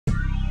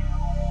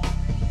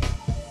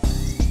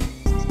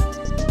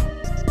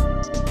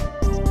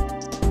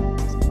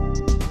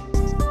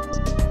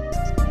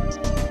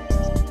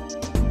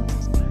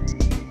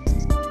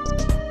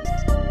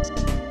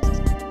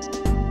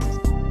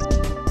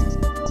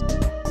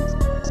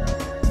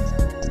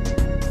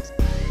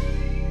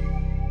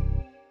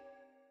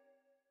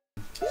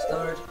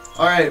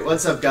Alright,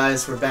 what's up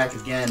guys? We're back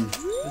again.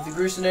 With the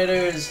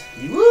Grooseinators.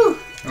 Woo!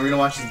 And we're gonna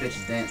watch these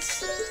bitches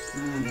dance.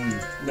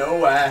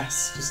 No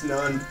ass, just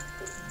none.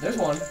 There's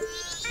one.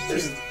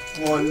 There's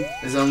one.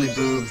 There's only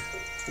boob.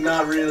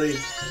 Not really.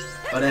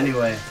 But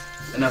anyway,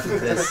 enough of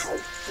this.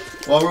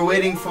 While we're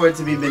waiting for it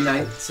to be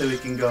midnight so we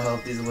can go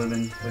help these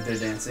women with their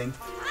dancing,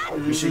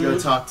 we should go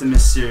talk to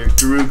Mr.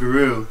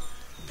 Guru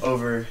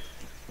over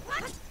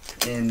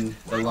in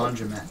the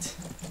laundromat.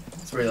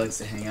 That's where he likes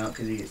to hang out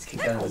because he gets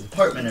kicked out of his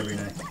apartment every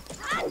night.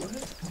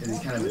 Because he's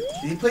kind of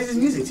he plays his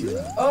music too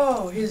loud.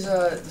 Oh, he's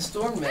the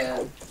storm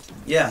man.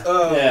 Yeah.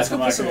 Oh, let's go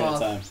piss him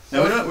off.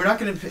 No, we're not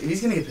gonna.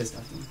 He's gonna get pissed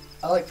off.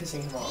 I like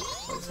pissing him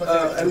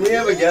off. and we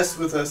have a guest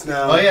with us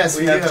now. Oh yes,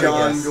 we have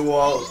John a guest.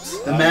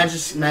 Gawalt. The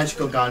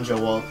magical Ganja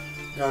Walt.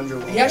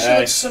 He actually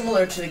looks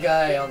similar to the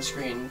guy on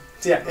screen.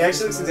 Yeah, he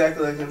actually looks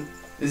exactly like him.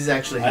 This is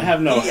actually him. I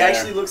have no He hair.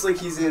 actually looks like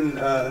he's in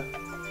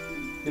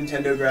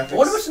Nintendo graphics. I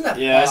wonder what's in that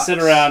Yeah, box. I sit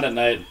around at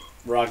night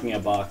rocking a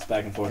box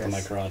back and forth on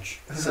my crotch.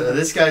 So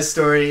this guy's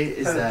story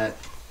is that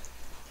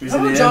he was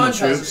in an John animal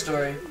tells troop, a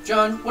story.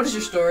 John, what is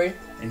your story?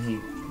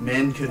 and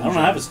men couldn't. I don't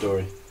have a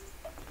story.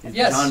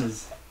 Yes. John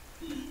is.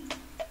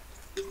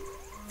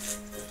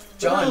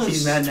 John,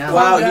 He's mad now.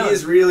 Wow, Calm down. he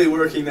is really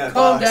working that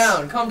box.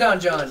 Calm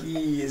down, John.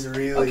 He is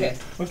really... Okay.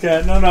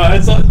 Okay, no,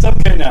 it's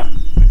okay now.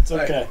 It's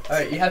okay.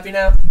 Alright, you happy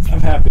now? I'm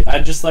happy. I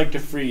just like to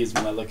freeze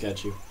when I look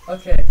at you.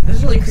 Okay. This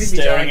is really creepy,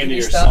 Staring John. Can into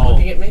you your stop soul.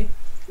 looking at me?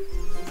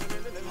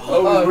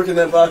 Oh, he's working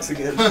that box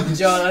again.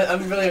 John,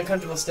 I'm really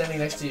uncomfortable standing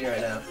next to you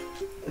right now.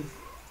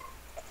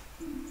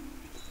 You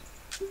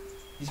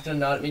just gonna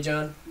nod at me,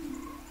 John?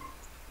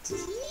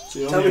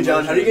 Tell me,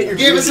 John, how do you get your...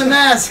 Give us a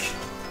mask!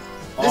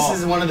 This Oh.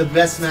 is one of the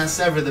best masks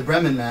ever, the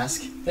Bremen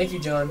mask. Thank you,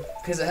 John.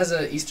 Because it has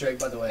an Easter egg,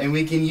 by the way. And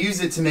we can use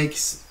it to make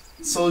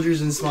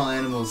soldiers and small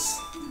animals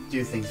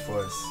do things for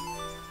us.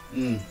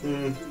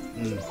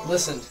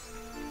 Listen.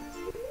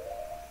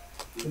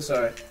 I'm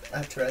sorry. I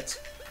have Tourette's.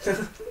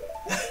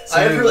 So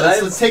anyway,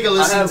 let's take a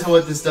listen to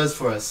what this does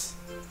for us.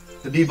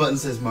 The B button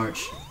says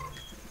March.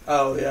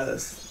 Oh, yeah,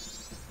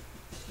 that's...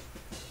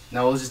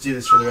 Now we'll just do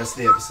this for the rest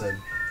of the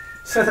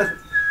episode.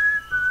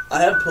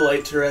 I have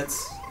polite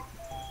Tourette's.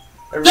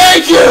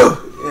 Thank you!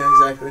 Yeah,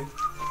 exactly.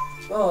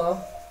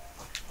 Oh.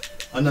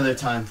 Another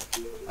time.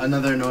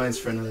 Another annoyance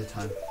for another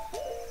time.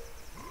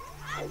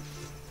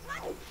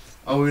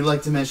 Oh, we'd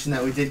like to mention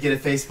that we did get a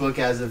Facebook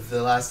as of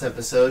the last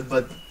episode,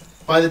 but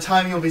by the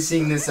time you'll be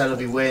seeing this, that'll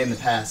be way in the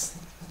past.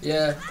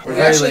 Yeah. We're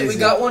very we lazy.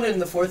 got one in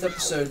the 4th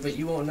episode, but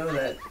you won't know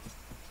that.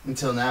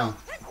 Until now.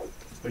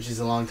 Which is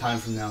a long time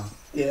from now.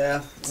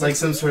 Yeah. It's like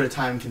some sort of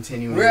time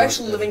continuum. We're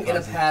actually living in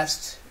a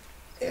past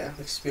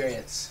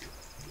experience.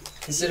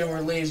 Considering we're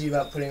lazy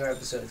about putting our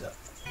episodes up.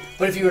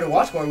 But if you were to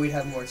watch more, we'd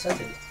have more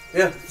incentive.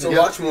 Yeah, so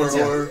watch more,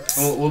 or...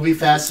 We'll be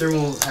faster,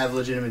 we'll have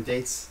legitimate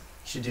dates.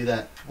 You should do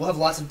that. We'll have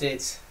lots of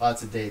dates.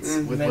 Lots of dates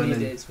with Many women.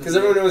 dates. Because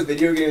everyone knows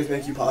video games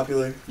make you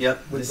popular. Yep,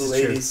 with this the is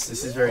ladies. true.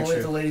 This is very Only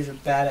if true. the ladies are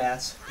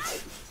badass.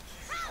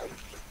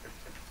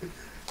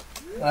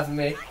 Laugh at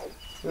me.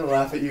 I'm gonna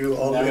laugh at you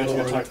all Now we day have to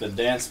go long. talk to the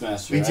dance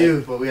master. We right?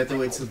 do, but we have to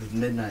wait till the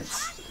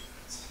midnights.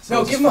 So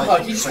No, we'll give just him a fight-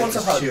 hug. He just fight wants a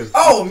this hug. chew.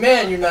 Oh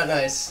man, you're not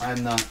nice.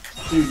 I'm not.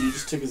 Dude, you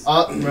just took his.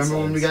 Remember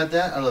when we got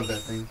that? I love that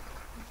thing.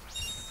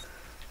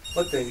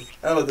 What thing?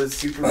 Oh, the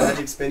super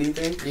magic spinning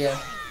thing? Yeah.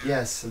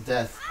 Yes, of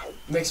death.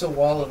 Makes a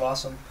wall of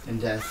awesome.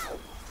 And death.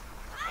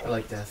 I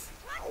like death.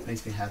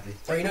 Makes me happy.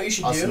 Oh, you know what you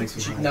should Also do? makes me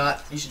You should happy.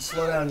 not. You should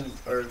slow down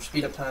or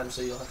speed up time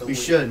so you'll have to. We wait.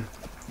 should.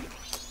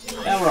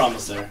 Yeah, we're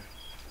almost there.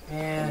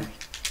 Yeah.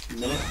 A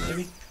minute,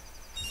 maybe?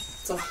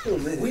 It's a whole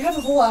minute. We have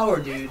a whole hour,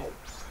 dude.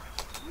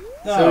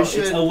 No, So we it's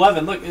should-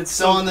 11. Look, it's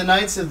So on the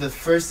nights of the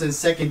first and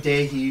second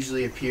day, he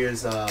usually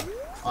appears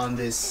on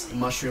this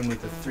mushroom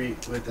with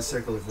the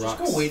circle of rocks.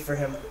 Just go wait for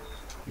him.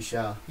 We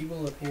shall. He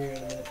will appear in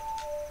a minute.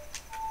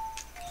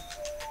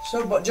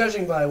 So, but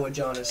judging by what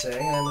John is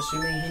saying, I'm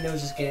assuming he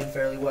knows this game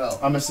fairly well.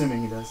 I'm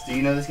assuming he does. Do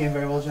you know this game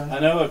very well, John? I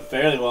know it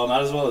fairly well,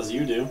 not as well as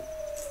you do.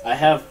 I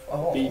have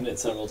Oh. beaten it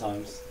several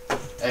times.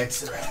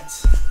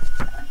 Excellent.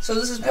 So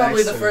this is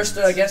probably the Excellent.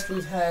 first guest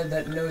we've had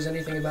that knows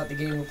anything about the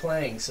game we're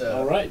playing. So.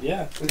 Alright,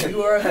 yeah.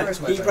 You are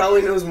first, my He friend.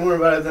 probably knows more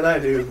about it than I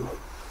do.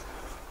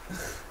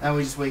 Now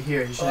we just wait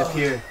here. He should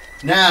appear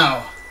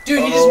now. Dude,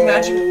 you just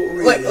magic.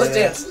 Oh, Wait, let's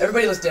yeah. dance.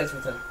 Everybody, let's dance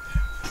with him.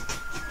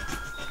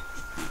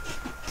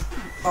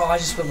 Oh, I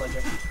just spilled my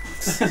drink.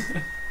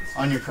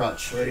 On your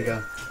crotch. Way to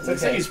go. It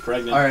looks like he's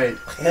pregnant. All right.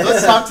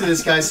 Let's talk to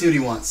this guy. See what he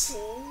wants.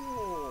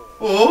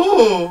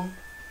 Oh.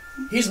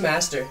 He's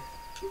master.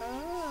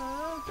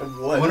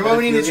 What? Wonder why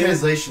we need a Pedophilia?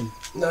 translation.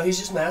 No, he's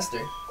just master.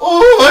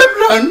 Oh,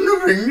 I plan to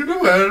bring you the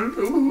world.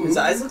 Ooh. His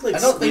eyes look like I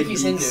don't think squid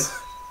he's Hindu. beaks.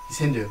 He's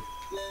Hindu.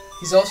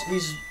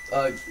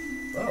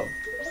 Oh.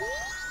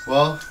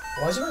 Well,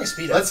 Why is he wearing a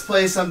Speedo? let's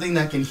play something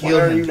that can Why heal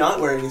are him. you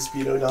not wearing a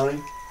Speedo, Donnie?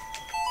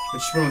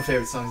 Which is one of my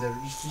favorite songs ever.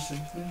 Just,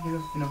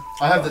 you know.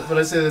 I have that, but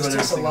I say that It about every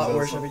tastes a single lot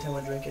worse song. every time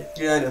I drink it.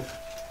 Yeah, I know.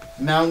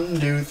 Mountain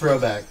Dew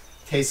throwback.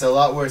 Tastes a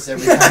lot worse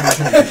every time you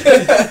drink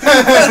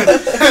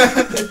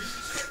it.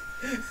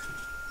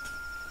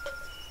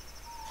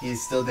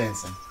 He's still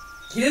dancing.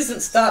 He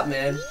doesn't stop,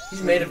 man.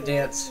 He's made of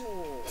dance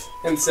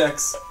And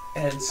sex.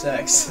 and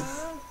sex.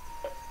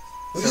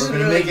 So we're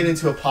gonna make it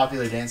into a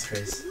popular dance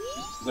craze.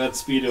 That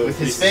speedo With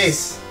his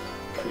face.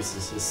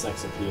 increases his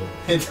sex appeal.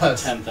 It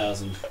does.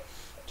 10,000.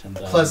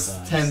 10,000 Plus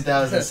times.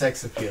 10,000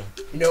 sex appeal.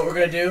 You know what we're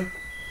gonna do?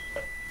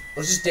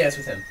 Let's just dance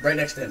with him, right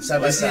next to him, side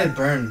by Let's see it side.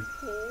 burn.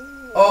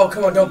 Oh,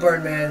 come on, don't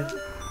burn, man.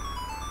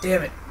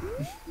 Damn it.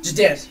 Just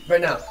dance,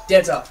 right now.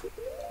 Dance off.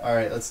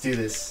 Alright, let's do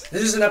this.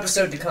 This is an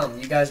episode to come.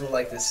 You guys will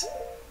like this.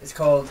 It's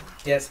called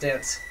Dance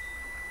Dance.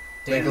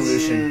 Dance.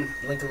 Linkalution.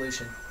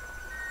 Linkalution.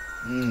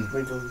 Mm.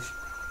 Linkalution.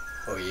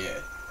 Oh, yeah.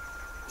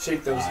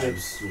 Shake those I'm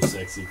hips. too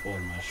sexy for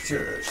my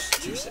shirt.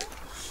 Too sick.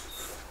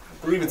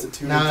 I believe it's a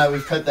tune. Now that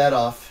we've cut that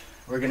off,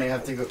 we're gonna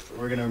have to go.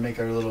 We're gonna make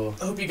our little.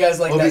 I hope you guys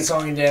like Well, that we-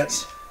 song and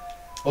dance.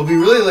 We'll be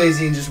really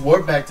lazy and just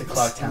warp back to I'm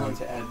Clocktown. going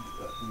to add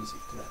music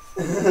to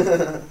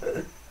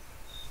that.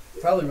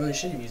 Probably really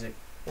shitty music.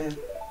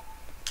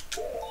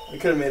 I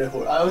could have made it.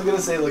 I was gonna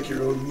say like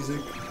your own music,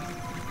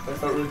 but I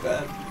felt really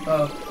bad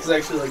Oh, because I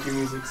actually like your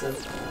music. So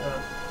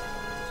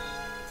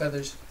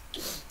feathers.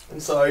 I'm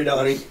sorry,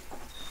 Donnie.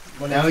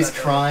 One Now name's he's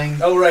not crying.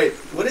 Oh right,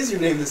 what is your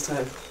name this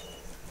time?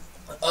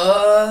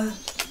 done.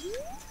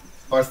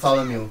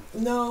 Bartholomew.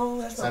 No,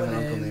 that's I not have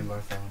my an uncle name. named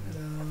Bartholomew.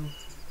 No.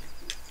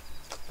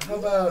 How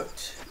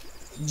about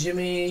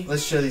Jimmy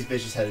Let's show these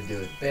bitches how to do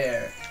it.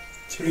 Bear?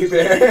 Jimmy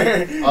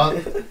Bear.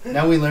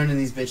 Now we learning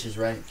these bitches,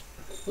 right?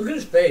 Look at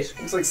his face.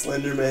 Looks like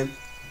Slender Man.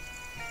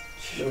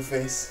 No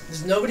face.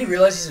 Does nobody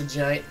realize he's a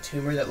giant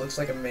tumor that looks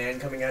like a man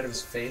coming out of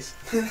his face?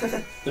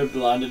 They're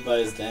blinded by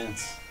his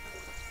dance.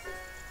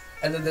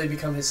 And then they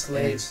become his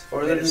slaves.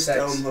 Or made they're of just sex.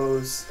 dumb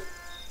hoes.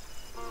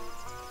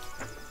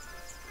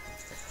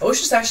 I wish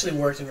this actually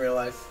worked in real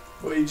life.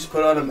 Well, you just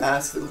put on a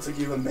mask that looks like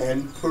you have a man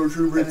And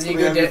protuberance then, you coming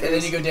go out of your and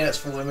then face. you go dance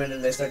for women,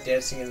 and they start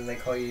dancing, and then they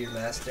call you your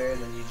master,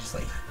 and then you just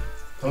like,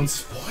 Don't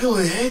spoil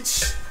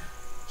it.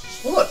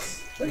 well, look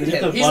You at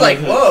get him. the He's bun like,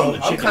 from whoa, the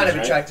I'm chickens, kind of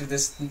right? attracted to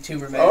this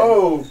tumor man.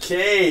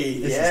 Okay,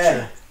 This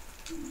yeah.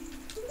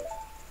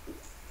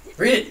 is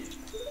Read it,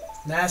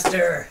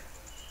 master.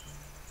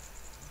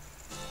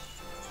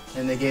 true.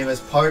 And they gave us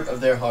part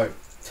of their heart.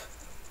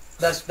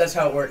 That's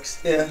how it works.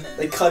 Yeah,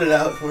 they cut it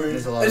out for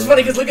There's you. a lot It's of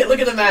funny because look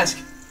at the mask.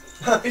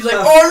 He's like,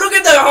 oh, look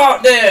at the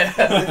heart there.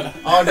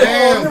 Oh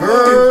damn,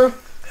 girl!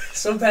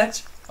 Some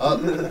patch. Oh,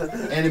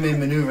 anime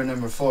maneuver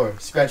number 4.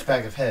 Scratch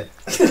back of head.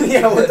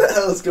 Yeah, what the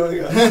hell is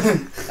going on?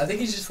 I think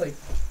he's just like,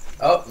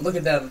 oh, look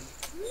at them.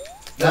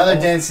 Now they're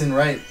dancing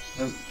right.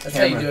 That's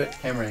how you do it.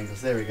 Camera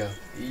angles. There we go.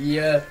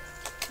 Yeah.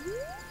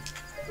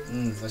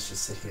 Let's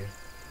just sit here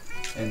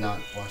and not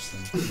watch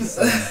them. It's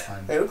so much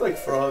time. They look like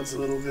frogs a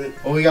little bit.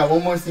 Well, we got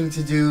one more thing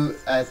to do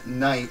at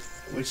night,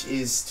 which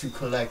is to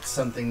collect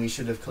something we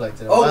should have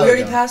collected a Oh, while we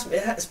already ago. passed.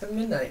 It's been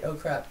midnight. Oh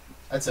crap.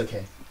 That's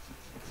okay.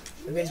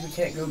 That means we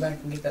can't go back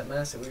and get that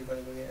mask that we were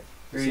going to go get.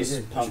 We already This is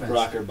did. punk Which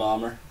mask? rocker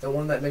bomber. The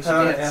one that makes you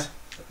Oh, dance.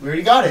 We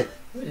already got it.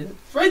 We didn't.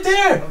 It's right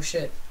there. Oh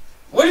shit.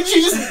 What did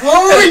you just?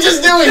 What were we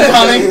just doing,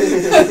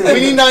 Tommy? We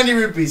need 90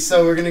 rupees,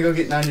 so we're gonna go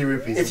get 90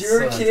 rupees. If It's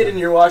you're a still on kid time. and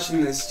you're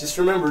watching this, just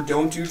remember,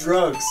 don't do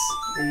drugs,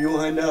 or you'll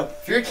end up.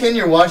 If you're a kid and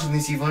you're watching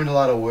this, you've learned a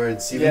lot of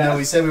words. Even Yeah. though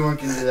we said we weren't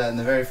gonna do that in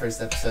the very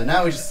first episode,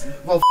 now we just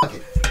fuck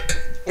it.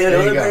 And There you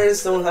other go.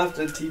 parents don't have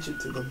to teach it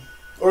to them.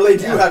 Or they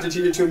do Yeah. have to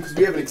teach it to them because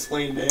we haven't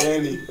explained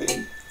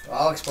anything.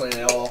 I'll explain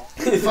it all.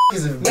 Fuck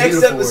is a Next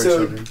beautiful word, episode,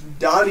 children.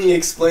 Donnie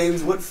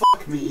explains what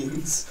fuck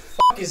means.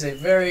 Fuck is a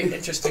very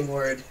interesting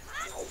word.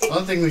 I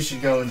don't think we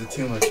should go into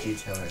too much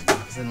detail right now,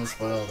 because then we'll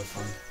spoil all the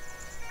fun.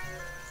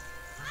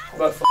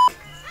 But fuck.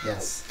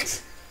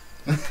 Yes.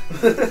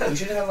 We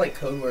should have like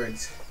code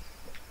words.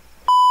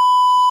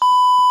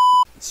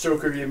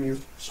 Stroker Emu.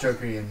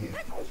 Stroker and you.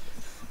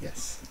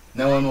 Yes.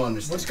 No one will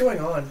understand. What's going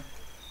on?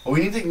 Well,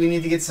 we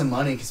need to get some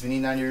money because we need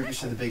 90 rupees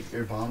for the big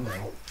bomb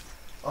bag.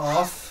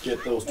 Off.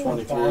 Get those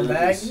 23 Bomb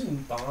bag. rupees.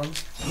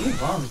 Bombs. We need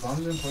bombs.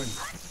 Bombs are important.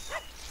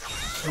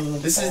 Kill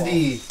them This all.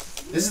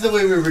 is the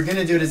way we were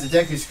gonna do it as a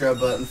Deku scrub,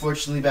 but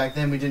unfortunately back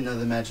then we didn't know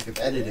the magic of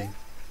editing,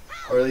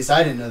 or at least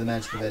I didn't know the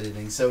magic of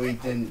editing, so we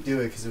didn't do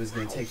it because it was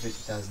gonna take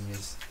 50,000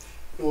 years.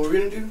 What we're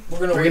gonna do? We're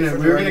gonna We're wait gonna for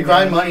we're the gonna right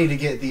grind man. money to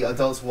get the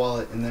adult's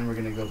wallet, and then we're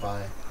gonna go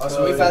buy. Oh,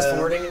 so we Oh, fast yeah.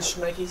 forwarding in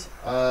Schnikes?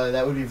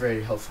 That would be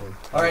very helpful.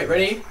 All right,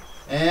 ready?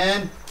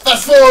 And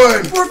fast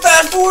forward. We're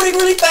fast forwarding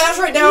really fast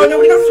right now, and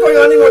nobody knows what's going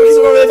on anymore because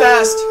we're going really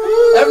fast.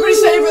 Everybody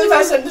say really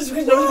fast sentences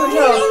because nobody's gonna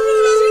tell.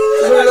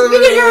 We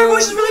can hear our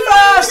voices really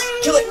fast.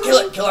 Kill it! Kill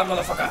it! Kill that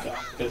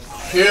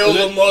motherfucker! Kill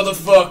the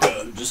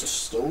motherfucker! Just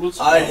stole it.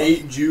 I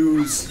hate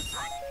Jews.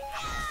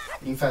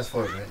 You can fast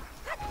forward, right?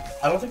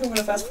 I don't think I'm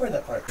gonna fast forward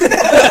that part.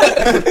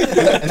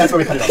 And that's where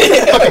we cut it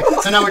off.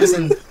 Okay, so now we're just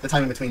in the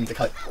time in between the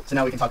cut. So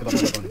now we can talk about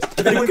the bonus.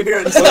 If anyone could hear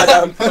it and slow that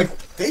down, I'm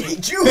like, they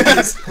hate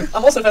Jews.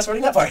 I'm also fast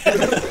forwarding that part.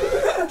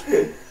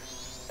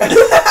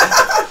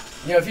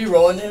 You know, if you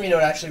roll into him, you know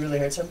it actually really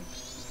hurts him.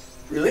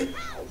 Really?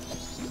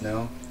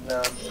 No.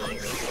 No.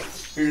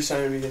 You're just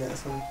trying to be an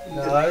asshole.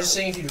 No, I was just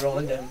saying if you'd roll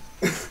into him.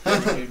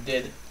 You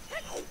did.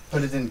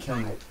 But it didn't kill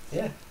me.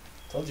 Yeah.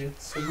 Told you.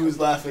 So who's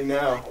laughing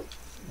now?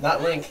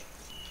 Not Link.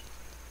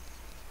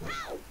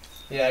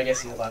 Yeah, I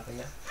guess he's laughing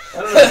now.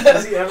 I don't know.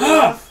 Does he ever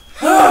laugh?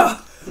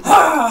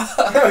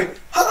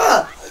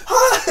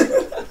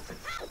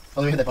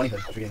 Oh, we had that bunny hood.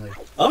 I'm forgetting later.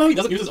 Oh no, he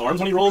doesn't use his arms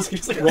when he rolls. He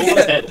just like rolls on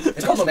his head.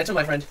 It's called momentum,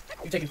 my friend.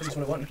 You've taken physics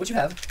 101. What you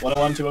have?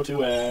 101,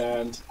 202,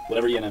 and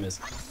whatever ENM is.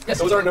 Yes,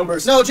 Those are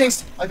numbers. No,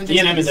 jinxed. I've been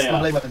jinxed. ENM is It's a, my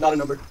blade weapon. Not a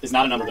number. It's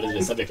not a number, but it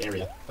is a subject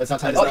area. But it's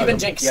not tied. Oh, you've been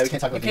jinxed. Yeah, we can't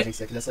talk about You being jinxed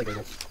yet, because that's like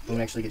later. When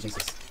we actually get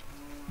jinxed.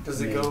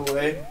 Does it go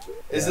away?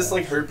 Is this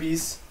like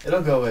herpes?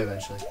 It'll go away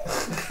eventually.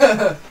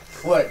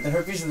 What? The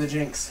herpes or the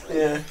jinx?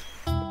 Yeah.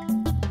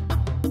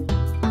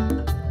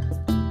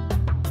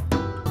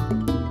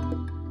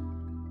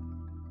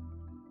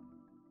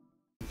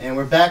 And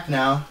we're back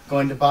now,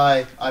 going to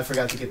buy. I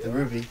forgot to get the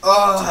ruby.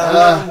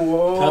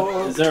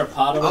 Whoa. Is there a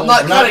pot over I'm there?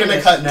 not We're not cutting gonna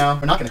this. cut now.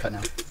 We're not gonna cut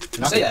now.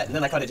 You say that, and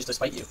then I cut it just to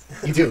spite you.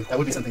 You do. That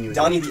would be something you would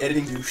Donnie the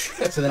editing douche.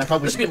 do. So then I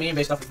probably This should be a meme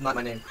based off of not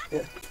my name.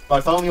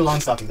 But follow me long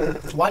stocking.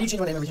 Why do you change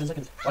my name every 10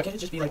 seconds? Why can't it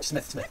just be like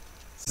Smith? Smith.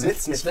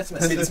 Smithy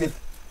Smith.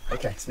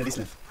 Okay, Smithy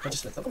Smith. Not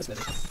just Smith. Don't call me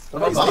Smithy. What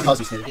about Mama Smithy? calls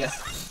you Smithy. Yeah.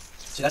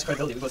 See, that's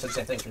credibility. We both said the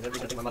same thing. Everybody's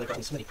gonna think my mother called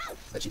me Smitty.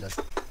 Bet she does.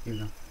 You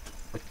know.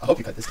 Like, I hope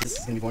you cut this, because this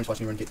is gonna be boring to watch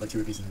me run get like 2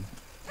 rupees and then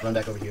run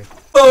back over here.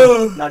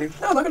 Not you.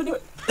 No, I'm not gonna do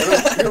it.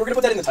 We're gonna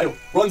put that in the title.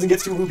 Runs and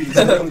gets 2 rubies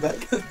and then comes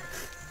back.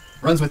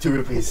 Runs with 2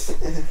 rupees.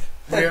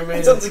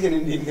 It sounds like an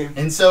Indian name.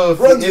 And so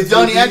Runs if with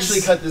Donnie rupees.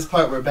 actually cut this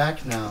part, we're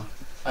back now.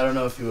 I don't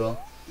know if you will.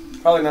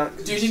 Probably not.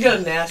 Dude, he's got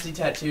a nasty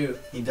tattoo.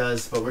 He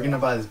does, but we're gonna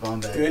buy this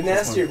bomb bag. Good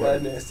That's nasty or more bad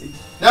important. nasty?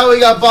 Now we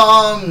got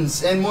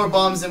bombs! And more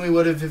bombs than we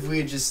would have if we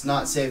had just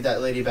not saved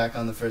that lady back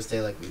on the first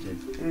day like we did.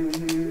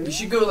 Mm-hmm. You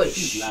should go like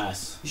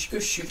Nice. you should go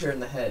shoot her in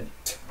the head.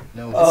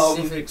 No.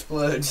 See if it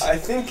explodes. I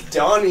think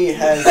Donnie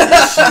has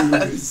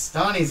issues.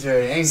 Donnie's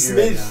very angry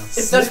Smith. right now.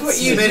 If that's what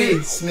you Smitty,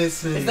 do,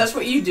 Smith. if that's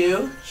what you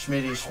do,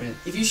 Schmitty, Schmidt.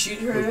 if you shoot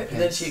her, With then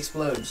pants. she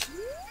explodes.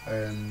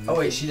 Oh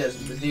wait, she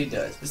doesn't. The dude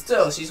does. But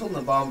still, she's holding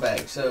a bomb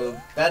bag. So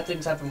bad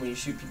things happen when you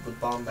shoot people with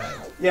bomb bags.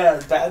 Yeah,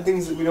 bad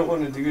things that we don't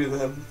want to do to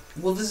them.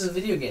 Well, this is a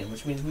video game,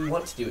 which means we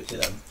want to do it to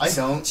them. I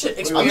don't.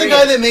 Shit, I'm the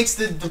guy that makes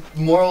the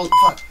moral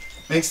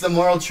makes the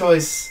moral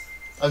choice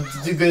of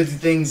to do good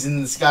things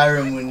in the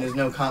Skyrim when there's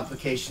no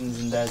complications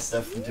and bad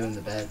stuff from doing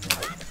the bad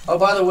thing. Oh,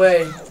 by the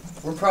way,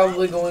 we're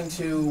probably going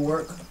to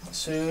work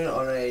soon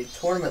on a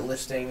tournament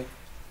listing.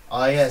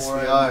 Ah yes, we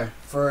are.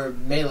 For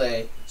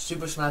Melee,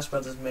 Super Smash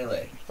Bros.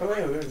 Melee. Oh,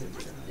 wait.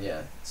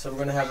 Yeah. So we're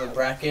gonna have a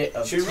bracket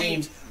of Should we-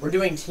 teams. We're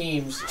doing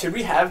teams. Should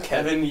we have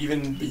Kevin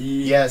even be...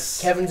 Yes.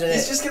 Kevin's in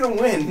He's it. just gonna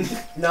win.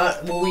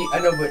 Not well. I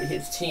know, but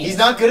it's teams. He's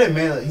not good at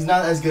melee. He's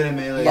not as good at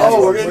melee. Yeah, Oh,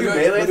 as we're he gonna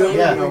is. do Melee We're doing,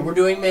 though? Yeah. no, we're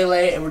doing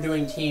Melee and we're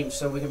doing teams,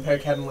 so we can pair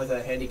Kevin with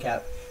a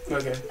handicap,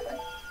 Okay.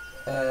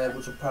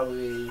 which will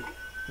probably.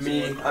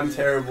 Me, I'm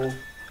terrible.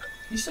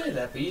 You say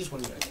that, but you just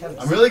want to go Kevin.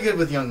 I'm really good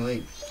with Young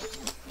Lee.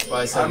 That's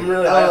why I said I'm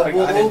really... I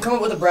we'll come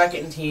up with a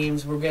bracket and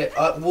teams. We'll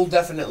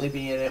definitely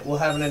be in it. We'll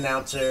have an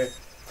announcer.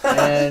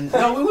 And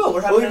no, we will.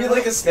 We're having. Will he be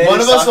like a Spanish one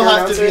of us will soccer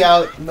have to be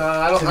announcer? out. No,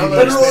 I don't. To I'm be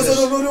not better.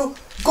 Spanish.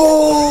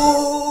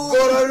 Goal!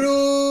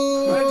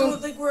 I don't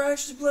think we're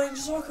actually playing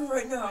soccer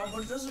right now,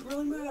 but it doesn't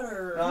really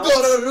matter. I want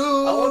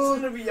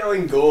someone to be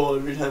yelling goal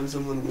every time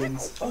someone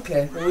wins.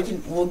 Okay, well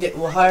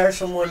we'll hire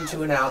someone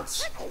to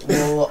announce.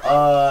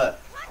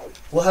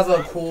 We'll have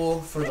a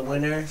pool for the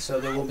winner, so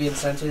there will be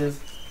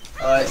incentive.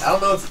 I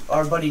don't know if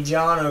our buddy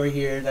John over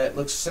here, that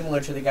looks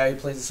similar to the guy who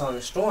plays the Song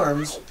of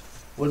Storms,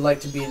 would like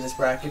to be in this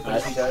bracket, but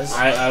if he does,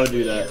 I would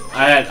do that.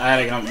 I had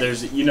a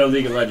there's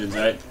League of Legends,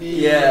 right?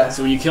 Yeah.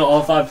 So when you kill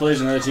all 5 players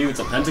in another team, it's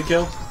a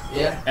pentakill.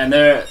 yeah. And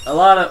there a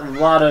lot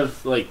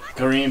of like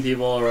Korean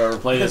people or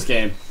play this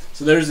game.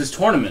 So there's this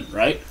tournament,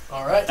 right?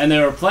 All right. And they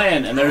were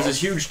playing, and there was this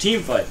huge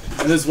team fight.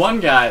 And this one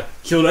guy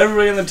killed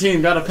everybody in the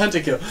team, got a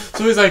pentakill.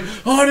 So he's like,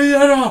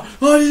 pentakill!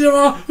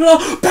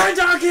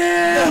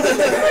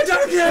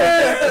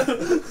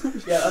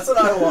 Yeah, that's what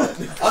I want.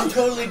 I'm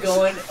totally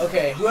going.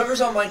 Okay,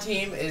 whoever's on my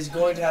team is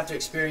going to have to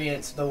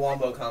experience the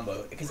wombo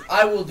combo because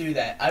I will do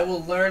that. I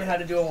will learn how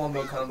to do a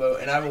wombo combo,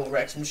 and I will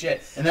wreck some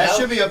shit. And that Now-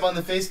 should be up on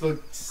the Facebook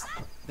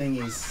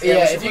thingies. Yeah,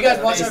 we if should you put guys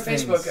that watch on our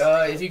these Facebook,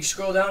 things. if you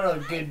scroll down a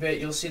good bit,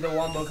 you'll see the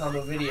wombo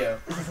combo video.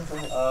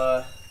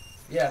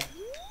 Yeah.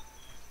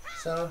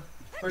 So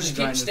We're just keep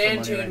grinding for staying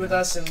money tuned right with now.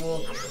 us, and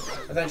we'll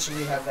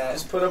eventually have that.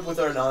 Just put up with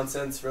our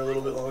nonsense for a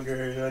little bit longer,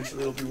 and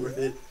eventually it'll be worth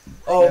it.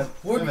 Oh, Yeah,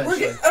 we're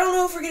eventually. I don't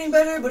know if we're getting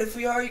better, but if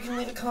we are, you can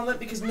leave a comment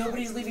because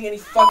nobody's leaving any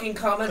fucking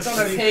comments on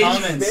our Leave page.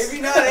 comments.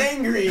 Maybe not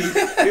angry.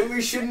 Maybe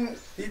we shouldn't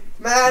be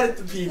mad at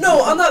the people.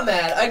 No, I'm not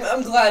mad.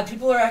 I'm glad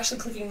people are actually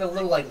clicking the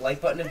little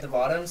like button at the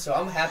bottom, so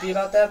I'm happy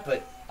about that.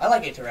 But I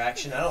like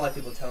interaction. I don't like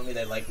people telling me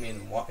they like me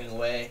and walking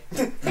away.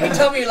 You can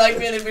tell me you like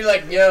me and then be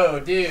like, "Yo,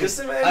 dude, Just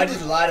imagine, I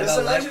just lied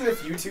about life." imagine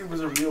if YouTube was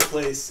a real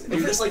place, and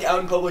you're just like out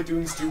in public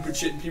doing stupid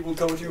shit, and people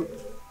come to you,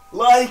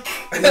 like,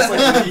 and just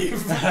like leave.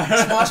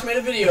 Smosh made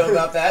a video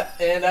about that,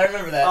 and I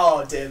remember that.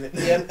 Oh, damn it.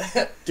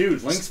 Yep.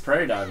 Dude, Link's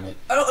prairie dogging it.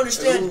 I don't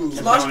understand. Ooh.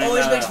 Smosh No,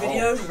 always no, makes no.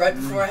 videos right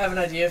before I have an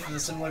idea for the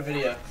similar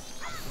video.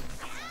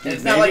 And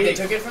it's not like they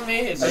took it from me.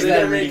 It's Are just they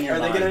that gonna reading make? your Are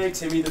they mind. gonna make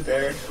Timmy the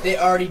bear? they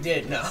already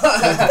did. No.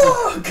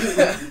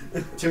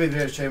 Timmy the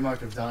Bear's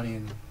trademark of Donnie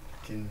and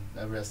and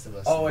the rest of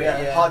us. Oh, Yeah,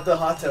 yeah. the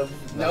hot tub.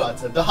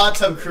 The hot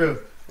tub crew.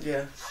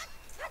 Yeah.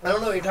 I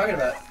don't know what you're talking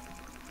about.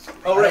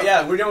 Oh right,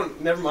 yeah. We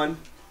don't. Never mind.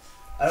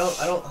 I don't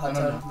hot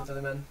I don't tub with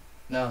other men.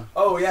 No,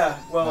 Oh yeah.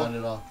 Well, not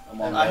at all.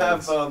 I'm on I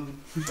legs. have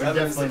evidence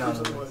definitely that not proves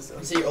on otherwise, so.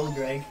 You say you're old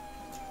Greg.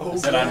 Oh, I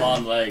said I'm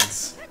on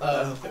legs.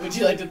 Would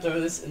you like to throw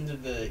this into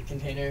the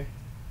container?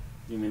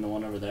 You mean the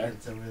one over there?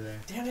 It's over there.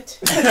 Damn it.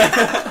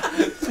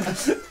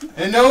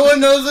 And no one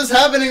knows what's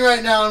happening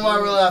right now and why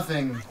we're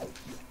laughing.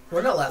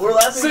 We're not laughing. We're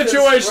laughing.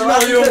 Situational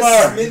because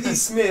humor. Smithy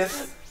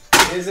Smith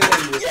is an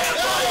idiot.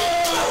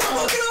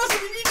 Fucking awesome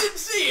if you didn't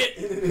see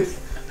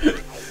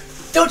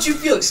it! Don't you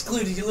feel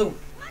excluded, you little...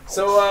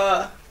 So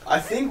I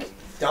think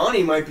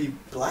Donnie might be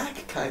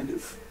black, kind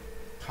of.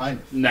 Kind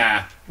of.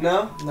 Nah.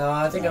 No? No,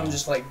 I think I'm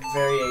just like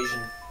very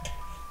Asian.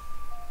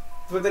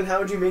 But then how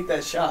would you make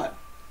that shot?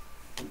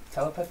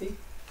 Telepathy?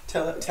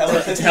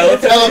 Telepathy.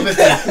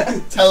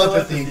 Telepathy.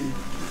 Telepathy.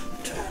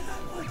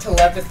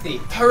 Telepathy.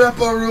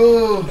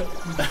 Paraparu.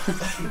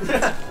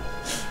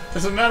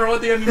 Doesn't matter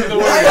what the ending of the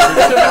word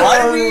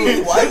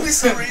is. Why are we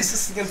so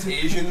racist against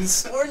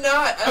Asians? We're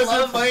not. I Because we're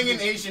love... playing an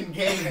Asian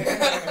game.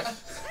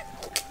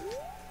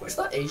 It's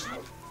not Asian.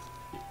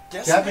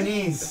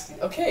 Japanese.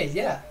 Okay,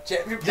 yeah.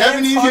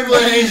 Japanese people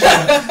are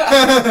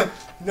Asian.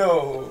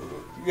 No.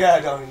 Yeah,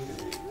 Donnie.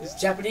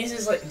 Japanese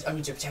is like... I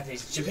mean,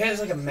 Japanese. Japan is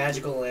like a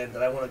magical land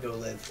that I want to go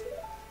live.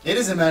 It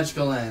is a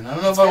magical land. I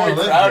don't know if It's I want very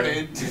to live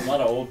there. crowded. A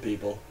lot of old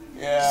people.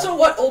 Yeah. So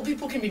what? Old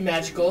people can be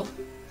magical.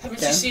 Haven't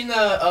you Can? seen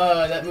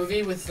that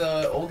movie with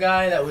the old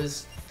guy that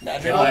was...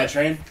 Hit by a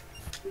train?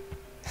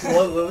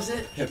 What was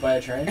it? Hit by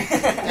a train?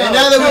 And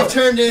now that we've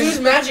turned He was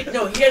in... magic.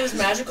 No, he had his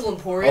magical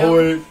emporium. Oh,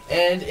 wait.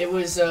 And it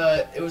was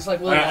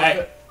like Willy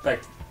Alright, Wonka. back.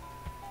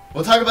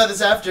 We'll talk about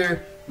this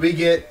after we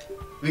get...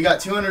 We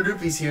got 200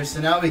 rupees here, so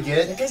now we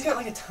That get... guy's got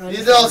like a tiny...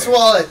 His little phoner.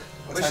 wallet.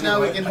 A Which tiny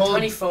now we what? can A hold...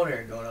 tiny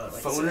phoner going on.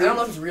 Like, Phoner? I don't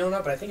know if it's real or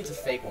not, but I think it's a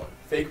fake one.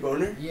 Fake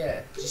boner?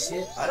 Yeah. Did you see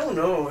it? I don't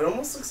know. It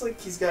almost looks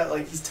like he's got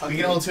like he's tucking.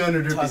 We can hold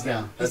 200 rupees Tucking.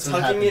 now. That's He's what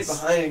tucking it happens.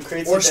 behind and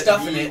creates Or like that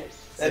stuffing V, it.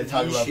 That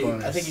Talk V about shape.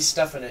 boners. I think he's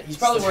stuffing it. He's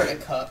probably wearing a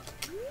cup.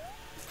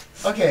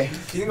 Okay.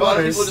 Do you think a lot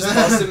of people Boners. just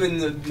bust him in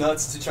the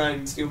nuts to try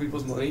and steal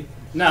people's money?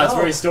 No, it's No.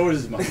 where he stores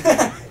his money.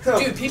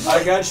 Dude, people...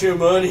 I got your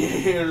money.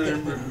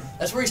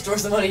 That's where he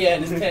stores the money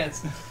at in his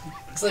pants.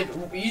 It's like,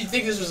 you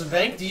think this was a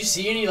bank? Do you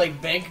see any,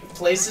 like, bank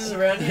places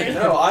around here?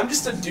 No, I'm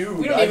just a dude.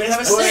 We don't I even just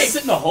have a put- safe.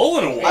 Sitting a hole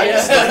in a wall. I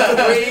just Yeah. like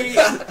the way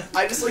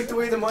I just like the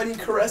way the money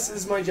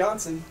caresses my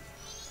Johnson.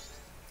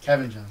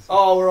 Kevin Johnson.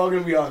 Oh, we're all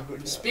gonna be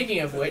awkward.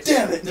 Speaking of which,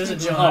 Damn it. there's a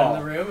John in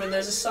the room and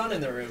there's a son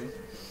in the room.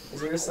 Is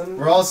there a son?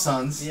 We're all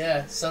sons.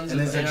 Yeah, sons And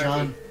of is there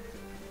anarchy. John?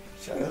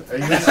 Shut up. Are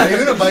you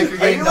in a biker Are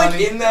gang, you like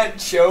Donnie? in that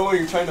show where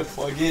you're trying to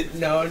plug it?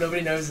 No,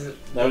 nobody knows it.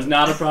 That was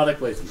not a product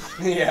placement.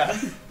 Yeah.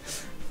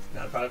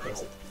 Not a product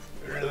placement.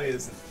 It really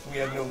isn't. We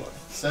have no money.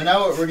 So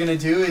now what we're gonna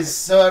do is,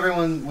 so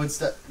everyone would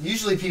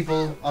usually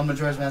people on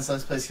Majora's Mask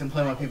Let's Plays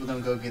complain why people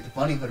don't go get the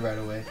bunny hood right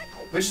away.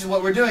 Which is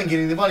what we're doing,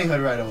 getting the bunny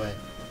hood right away.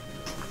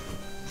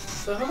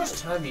 So how much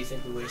time do you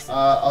think we wasted? A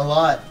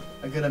lot.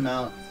 A good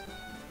amount.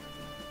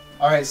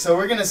 Alright, so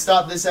we're gonna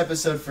stop this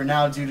episode for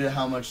now due to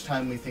how much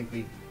time we think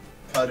we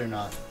cut or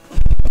not.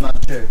 I'm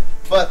not sure.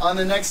 But on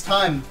the next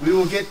time, we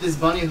will get this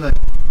bunny hood.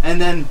 And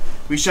then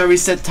we shall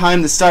reset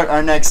time to start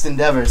our next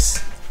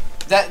endeavors.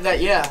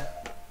 Yeah.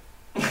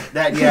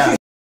 That, yeah.